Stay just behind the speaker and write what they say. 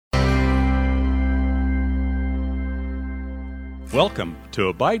Welcome to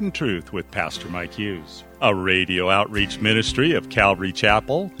Abide in Truth with Pastor Mike Hughes, a radio outreach ministry of Calvary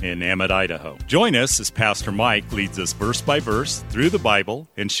Chapel in Emmett, Idaho. Join us as Pastor Mike leads us verse by verse through the Bible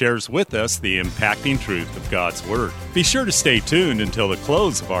and shares with us the impacting truth of God's Word. Be sure to stay tuned until the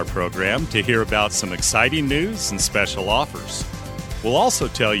close of our program to hear about some exciting news and special offers. We'll also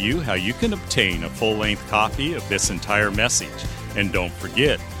tell you how you can obtain a full-length copy of this entire message. And don't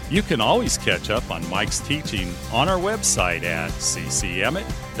forget, you can always catch up on Mike's teaching on our website at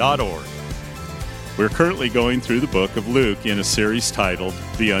ccemmett.org. We're currently going through the book of Luke in a series titled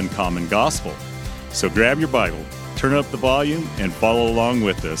The Uncommon Gospel. So grab your Bible, turn up the volume, and follow along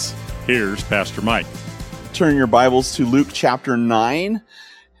with us. Here's Pastor Mike. Turn your Bibles to Luke chapter 9,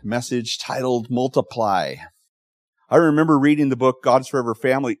 message titled Multiply. I remember reading the book God's Forever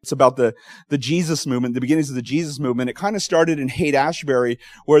Family. It's about the Jesus movement, the beginnings of the Jesus movement. It kind of started in Haight-Ashbury,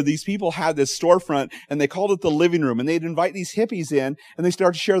 where these people had this storefront, and they called it the living room. And they'd invite these hippies in, and they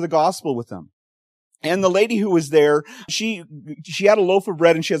started to share the gospel with them. And the lady who was there, she had a loaf of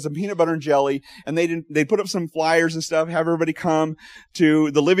bread, and she had some peanut butter and jelly. And they'd put up some flyers and stuff, have everybody come to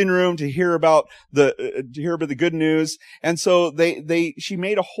the living room to hear about the good news. And so she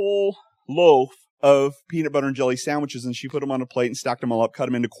made a whole loaf of peanut butter and jelly sandwiches, and she put them on a plate and stacked them all up, cut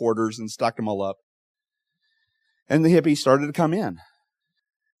them into quarters and stacked them all up. And the hippies started to come in.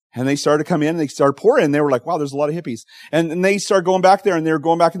 And they started to come in, and they started pouring, and they were like, wow, there's a lot of hippies. And they started going back there, and they were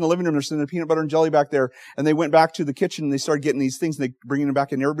going back in the living room. They're sending the peanut butter and jelly back there. And they went back to the kitchen, and they started getting these things, and they bringing them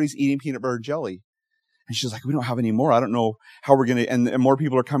back, and everybody's eating peanut butter and jelly. And she's like, we don't have any more. I don't know how we're going to, and more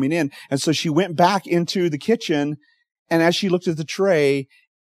people are coming in. And so she went back into the kitchen, and as she looked at the tray,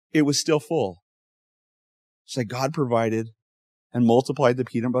 it was still full. She said, God provided and multiplied the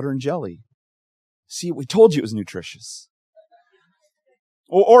peanut butter and jelly. See, we told you it was nutritious.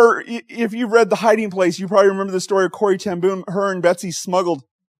 Or if you've read The Hiding Place, you probably remember the story of Corrie ten Boom. Her and Betsy smuggled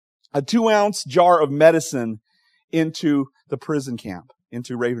a 2-ounce jar of medicine into the prison camp,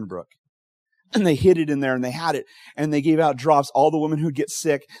 into Ravenbrook. And they hid it in there, and they had it, and they gave out drops. All the women who'd get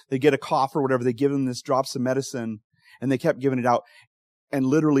sick, they get a cough or whatever, they give them this drops of medicine, and they kept giving it out. And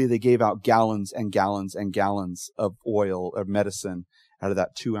literally they gave out gallons and gallons and gallons of oil, of medicine, out of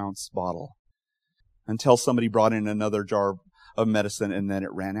that 2-ounce bottle. Until somebody brought in another jar of medicine, and then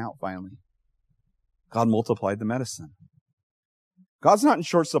it ran out finally. God multiplied the medicine. God's not in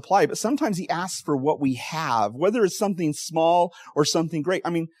short supply, but sometimes He asks for what we have, whether it's something small or something great. I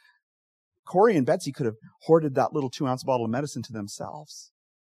mean, Corrie and Betsy could have hoarded that little 2-ounce bottle of medicine to themselves.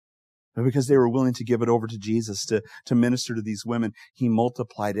 But because they were willing to give it over to Jesus to minister to these women, He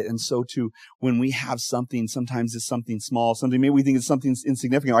multiplied it. And so too, when we have something, sometimes it's something small, something maybe we think it's something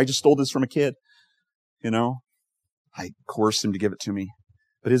insignificant. I just stole this from a kid. I coerced him to give it to me.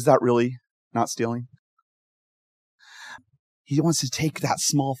 But is that really not stealing? He wants to take that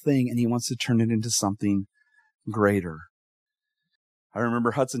small thing and He wants to turn it into something greater. I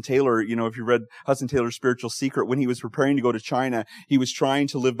remember Hudson Taylor, if you read Hudson Taylor's Spiritual Secret, when he was preparing to go to China, he was trying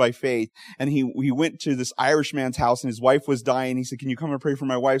to live by faith. And he went to this Irish man's house, and his wife was dying. He said, can you come and pray for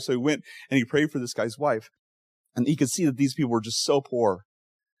my wife? So he went and he prayed for this guy's wife. And he could see that these people were just so poor.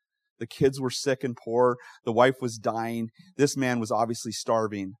 The kids were sick and poor. The wife was dying. This man was obviously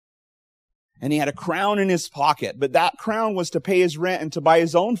starving. And he had a crown in his pocket, but that crown was to pay his rent and to buy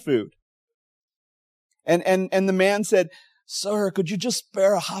his own food. And the man said, sir, could you just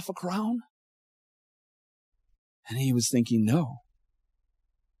spare a half a crown? And he was thinking, no.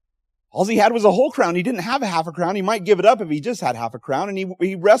 All he had was a whole crown. He didn't have a half a crown. He might give it up if he just had half a crown. And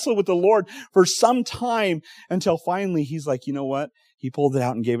he wrestled with the Lord for some time until finally he's like, you know what? He pulled it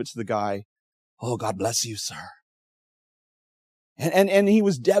out and gave it to the guy. Oh, God bless you, sir. And he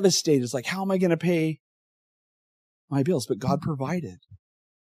was devastated. It's like, how am I going to pay my bills? But God provided.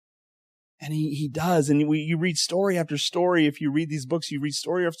 And he does. And you read story after story. If you read these books, you read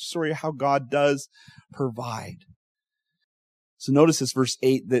story after story of how God does provide. So notice this verse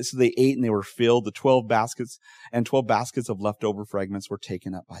 8. So they ate and they were filled. The 12 baskets of leftover fragments were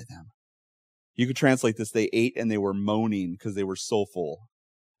taken up by them. You could translate this. They ate and they were moaning because they were so full.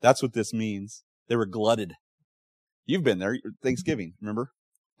 That's what this means. They were glutted. You've been there. Thanksgiving, remember?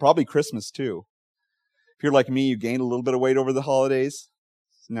 Probably Christmas too. If you're like me, you gained a little bit of weight over the holidays.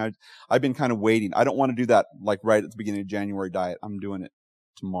 Now, I've been kind of waiting. I don't want to do that like right at the beginning of January diet. I'm doing it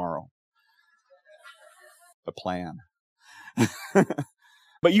tomorrow. A plan.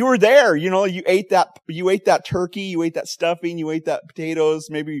 But you were there, you ate that turkey, you ate that stuffing, you ate that potatoes,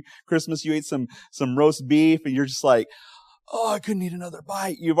 maybe Christmas you ate some roast beef, and you're just like, oh, I couldn't eat another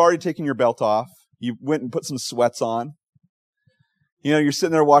bite. You've already taken your belt off. You went and put some sweats on. You're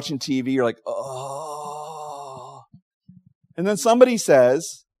sitting there watching TV, you're like, oh. And then somebody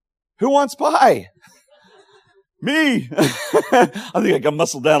says, who wants pie? Me. I think I got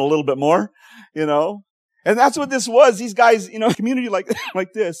muscled down a little bit more, And that's what this was. These guys, a community like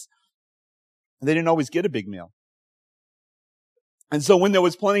this, they didn't always get a big meal. And so when there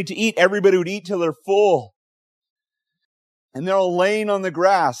was plenty to eat, everybody would eat till they're full. And they're all laying on the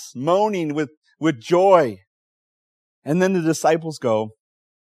grass, moaning with joy. And then the disciples go,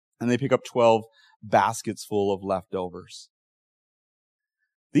 and they pick up 12 baskets full of leftovers.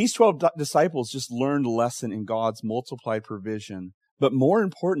 These 12 disciples just learned a lesson in God's multiplied provision. But more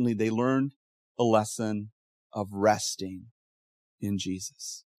importantly, they learned a lesson of resting in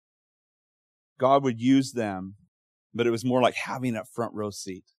Jesus. God would use them, but it was more like having that front row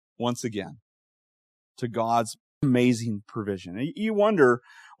seat, once again, to God's amazing provision. And you wonder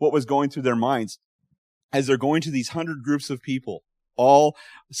what was going through their minds as they're going to these 100 groups of people, all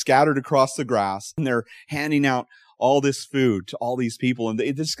scattered across the grass, and they're handing out all this food to all these people. And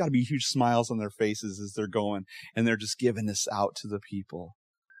there's just got to be huge smiles on their faces as they're going, and they're just giving this out to the people.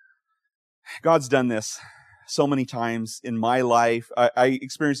 God's done this so many times in my life. I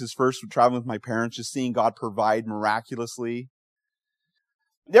experienced this first traveling with my parents, just seeing God provide miraculously.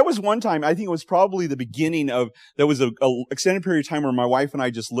 There was one time, I think it was probably the beginning of, there was a extended period of time where my wife and I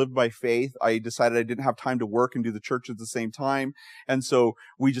just lived by faith. I decided I didn't have time to work and do the church at the same time. And so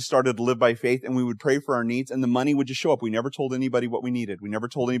we just started to live by faith, and we would pray for our needs, and the money would just show up. We never told anybody what we needed. We never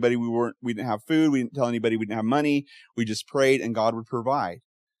told anybody we didn't have food. We didn't tell anybody we didn't have money. We just prayed, and God would provide.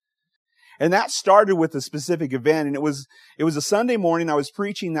 And that started with a specific event. And it was a Sunday morning. I was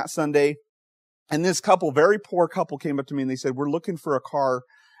preaching that Sunday. And this couple, very poor couple, came up to me and they said, we're looking for a car.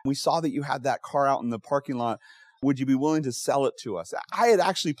 We saw that you had that car out in the parking lot. Would you be willing to sell it to us? I had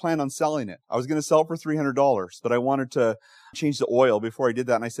actually planned on selling it. I was going to sell it for $300, but I wanted to change the oil before I did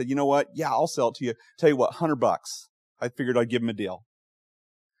that. And I said, you know what? Yeah, I'll sell it to you. Tell you what, $100. I figured I'd give him a deal.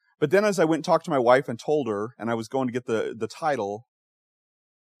 But then as I went and talked to my wife and told her, and I was going to get the title,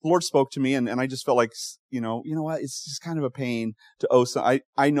 the Lord spoke to me, and I just felt like, you know what? It's just kind of a pain to owe some.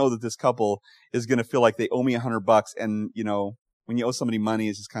 I know that this couple is going to feel like they owe me $100, and when you owe somebody money,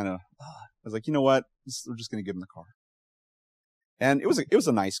 it's just kind of. I was like, you know what? We're just going to give them the car. And it was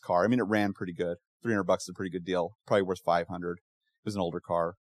a nice car. I mean, it ran pretty good. $300 is a pretty good deal. Probably worth $500. It was an older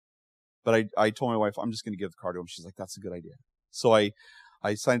car, but I told my wife, I'm just going to give the car to him. She's like, that's a good idea. So I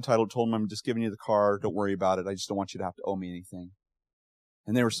signed the title, told him, I'm just giving you the car. Don't worry about it. I just don't want you to have to owe me anything.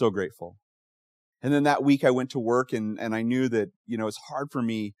 And they were so grateful. And then that week I went to work, and I knew that, it's hard for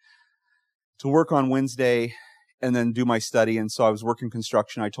me to work on Wednesday and then do my study. And so I was working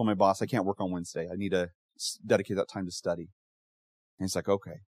construction. I told my boss, I can't work on Wednesday. I need to dedicate that time to study. And he's like,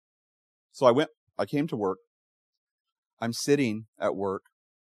 okay. So I came to work. I'm sitting at work,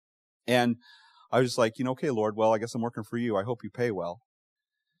 and I was just like, okay, Lord, well, I guess I'm working for you. I hope you pay well.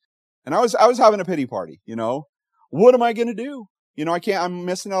 And I was having a pity party, What am I going to do? I'm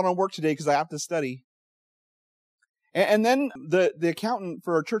missing out on work today because I have to study. And then the accountant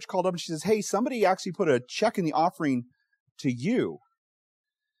for our church called up and she says, hey, somebody actually put a check in the offering to you.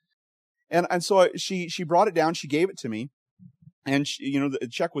 And so she brought it down. She gave it to me. And the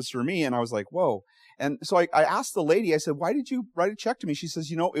check was for me. And I was like, whoa. And so I asked the lady, I said, why did you write a check to me? She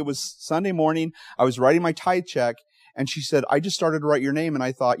says, it was Sunday morning. I was writing my tithe check. And she said, I just started to write your name. And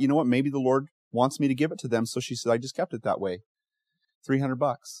I thought, what, maybe the Lord wants me to give it to them. So she said, I just kept it that way. $300. The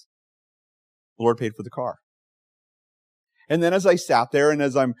Lord paid for the car. And then as I sat there and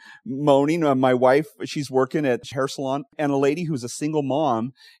as I'm moaning, my wife, she's working at a hair salon, and a lady who's a single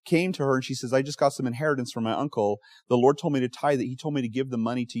mom came to her and she says, I just got some inheritance from my uncle. The Lord told me to tithe it. He told me to give the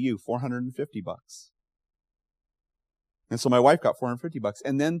money to you, $450. And so my wife got $450.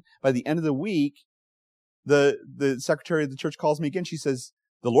 And then by the end of the week, the secretary of the church calls me again. She says,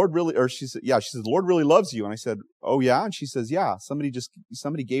 the Lord really loves you. And I said, oh yeah? And she says, yeah, somebody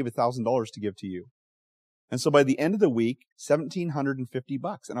gave $1,000 to give to you. And so by the end of the week,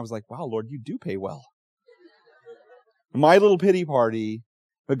 $1,750. And I was like, wow, Lord, you do pay well. My little pity party,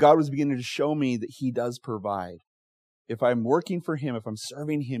 but God was beginning to show me that He does provide. If I'm working for Him, if I'm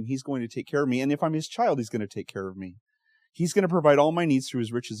serving Him, He's going to take care of me. And if I'm His child, He's going to take care of me. He's going to provide all my needs through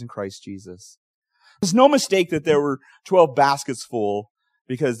His riches in Christ Jesus. There's no mistake that there were 12 baskets full,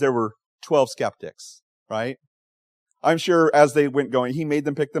 because there were 12 skeptics, right? I'm sure as they went going, He made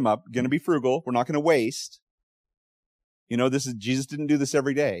them pick them up. Going to be frugal. We're not going to waste. Jesus didn't do this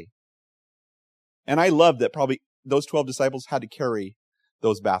every day. And I love that probably those 12 disciples had to carry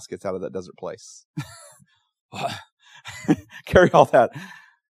those baskets out of that desert place. Carry all that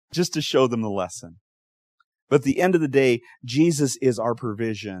just to show them the lesson. But at the end of the day, Jesus is our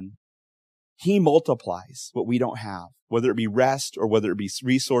provision. He multiplies what we don't have, whether it be rest or whether it be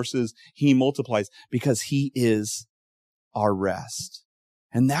resources. He multiplies because he is our rest.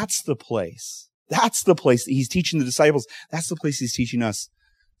 And that's the place. That's the place that he's teaching the disciples. That's the place he's teaching us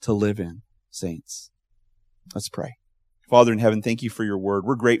to live in, saints. Let's pray. Father in heaven, thank you for your word.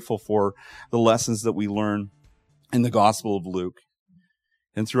 We're grateful for the lessons that we learn in the Gospel of Luke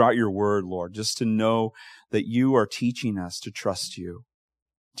and throughout your word, Lord, just to know that you are teaching us to trust you,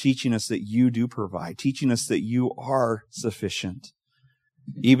 teaching us that you do provide, teaching us that you are sufficient,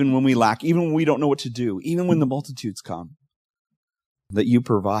 even when we lack, even when we don't know what to do, even when the multitudes come, that you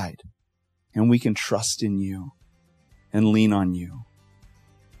provide. And we can trust in you and lean on you.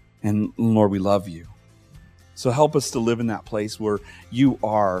 And Lord, we love you. So help us to live in that place where you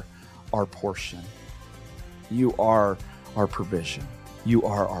are our portion. You are our provision. You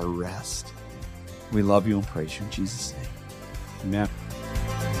are our rest. We love you and praise you in Jesus' name. Amen.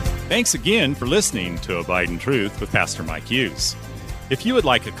 Thanks again for listening to Abide in Truth with Pastor Mike Hughes. If you would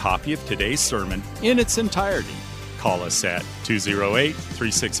like a copy of today's sermon in its entirety, call us at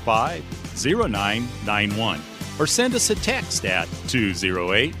 208-365-0991 or send us a text at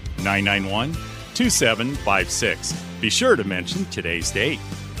 208-991-2756. Be sure to mention today's date.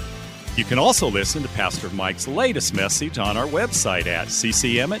 You can also listen to Pastor Mike's latest message on our website at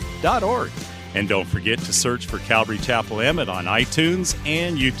ccemmett.org. And don't forget to search for Calvary Chapel Emmett on iTunes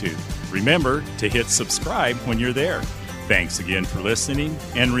and YouTube. Remember to hit subscribe when you're there. Thanks again for listening,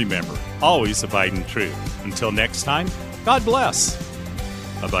 and remember, always abide in truth. Until next time, God bless.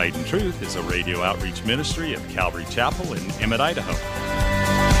 Abide in Truth is a radio outreach ministry of Calvary Chapel in Emmett, Idaho.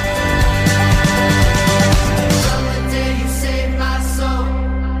 You saved my soul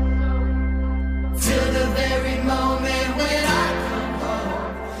till the very moment when I come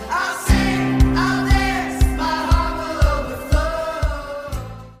home. I'll sing, I'll dance, my heart will overflow.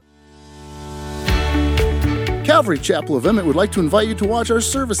 Calvary Chapel of Emmett would like to invite you to watch our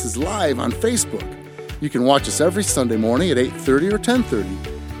services live on Facebook. You can watch us every Sunday morning at 8:30 or 10:30.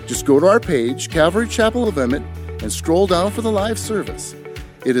 Just go to our page, Calvary Chapel of Emmett, and scroll down for the live service.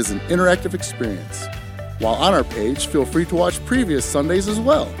 It is an interactive experience. While on our page, feel free to watch previous Sundays as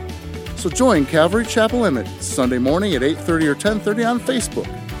well. So join Calvary Chapel Emmett Sunday morning at 8:30 or 10:30 on Facebook.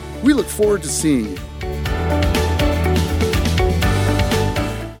 We look forward to seeing you.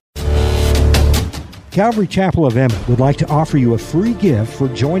 Calvary Chapel of Emmett would like to offer you a free gift for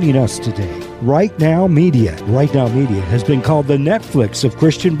joining us today. Right Now Media. Right Now Media has been called the Netflix of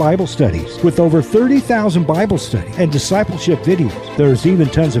Christian Bible studies. With over 30,000 Bible study and discipleship videos, there's even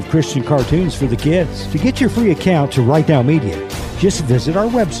tons of Christian cartoons for the kids. To get your free account to Right Now Media, just visit our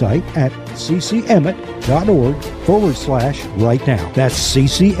website at ccemmett.org/rightnow. That's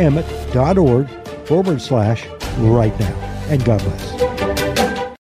ccemmett.org/rightnow. And God bless.